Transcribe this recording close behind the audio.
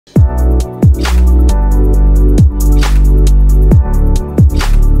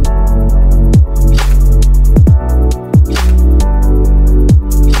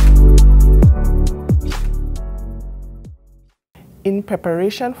In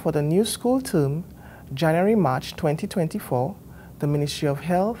preparation for the new school term, January-March 2024, the Ministry of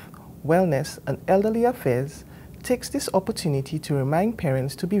Health, Wellness and Elderly Affairs takes this opportunity to remind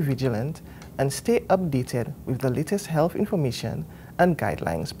parents to be vigilant and stay updated with the latest health information and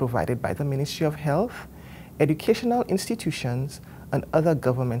guidelines provided by the Ministry of Health, educational institutions, and other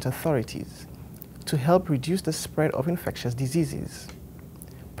government authorities to help reduce the spread of infectious diseases.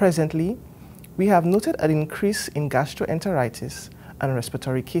 Presently, we have noted an increase in gastroenteritis and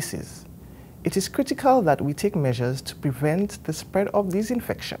respiratory cases. It is critical that we take measures to prevent the spread of these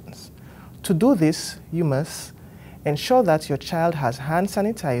infections. To do this, you must ensure that your child has hand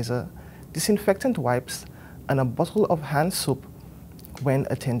sanitizer, disinfectant wipes, and a bottle of hand soap when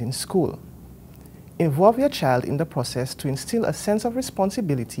attending school. Involve your child in the process to instill a sense of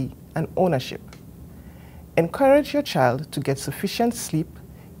responsibility and ownership. Encourage your child to get sufficient sleep,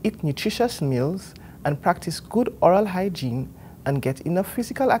 eat nutritious meals, and practice good oral hygiene and get enough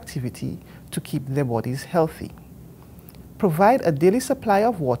physical activity to keep their bodies healthy. Provide a daily supply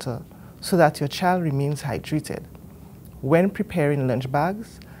of water so that your child remains hydrated. When preparing lunch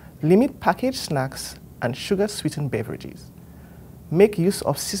bags, limit packaged snacks and sugar-sweetened beverages. Make use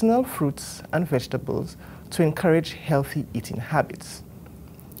of seasonal fruits and vegetables to encourage healthy eating habits.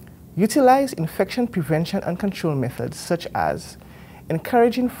 Utilize infection prevention and control methods such as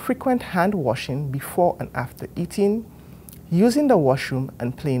encouraging frequent hand washing before and after eating, using the washroom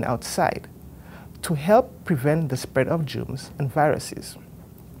and playing outside to help prevent the spread of germs and viruses.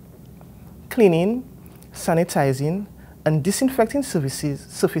 Cleaning, sanitizing, and disinfecting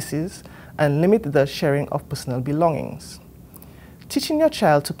surfaces and limit the sharing of personal belongings. Teaching your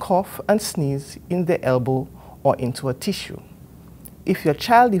child to cough and sneeze in their elbow or into a tissue. If your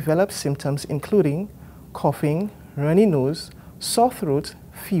child develops symptoms including coughing, runny nose, sore throat,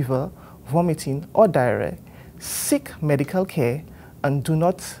 fever, vomiting, or diarrhea, seek medical care and do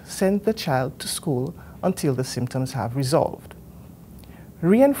not send the child to school until the symptoms have resolved.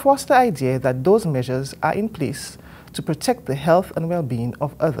 Reinforce the idea that those measures are in place to protect the health and well-being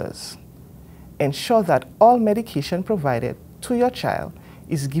of others. Ensure that all medication provided to your child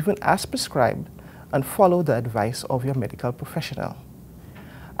is given as prescribed and follow the advice of your medical professional.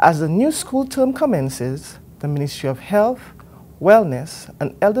 As the new school term commences, the Ministry of Health, Wellness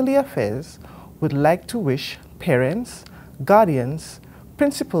and Elderly Affairs would like to wish parents, guardians,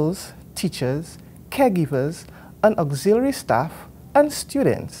 principals, teachers, caregivers, and auxiliary staff and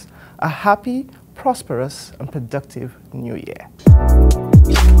students a happy, prosperous, and productive New Year.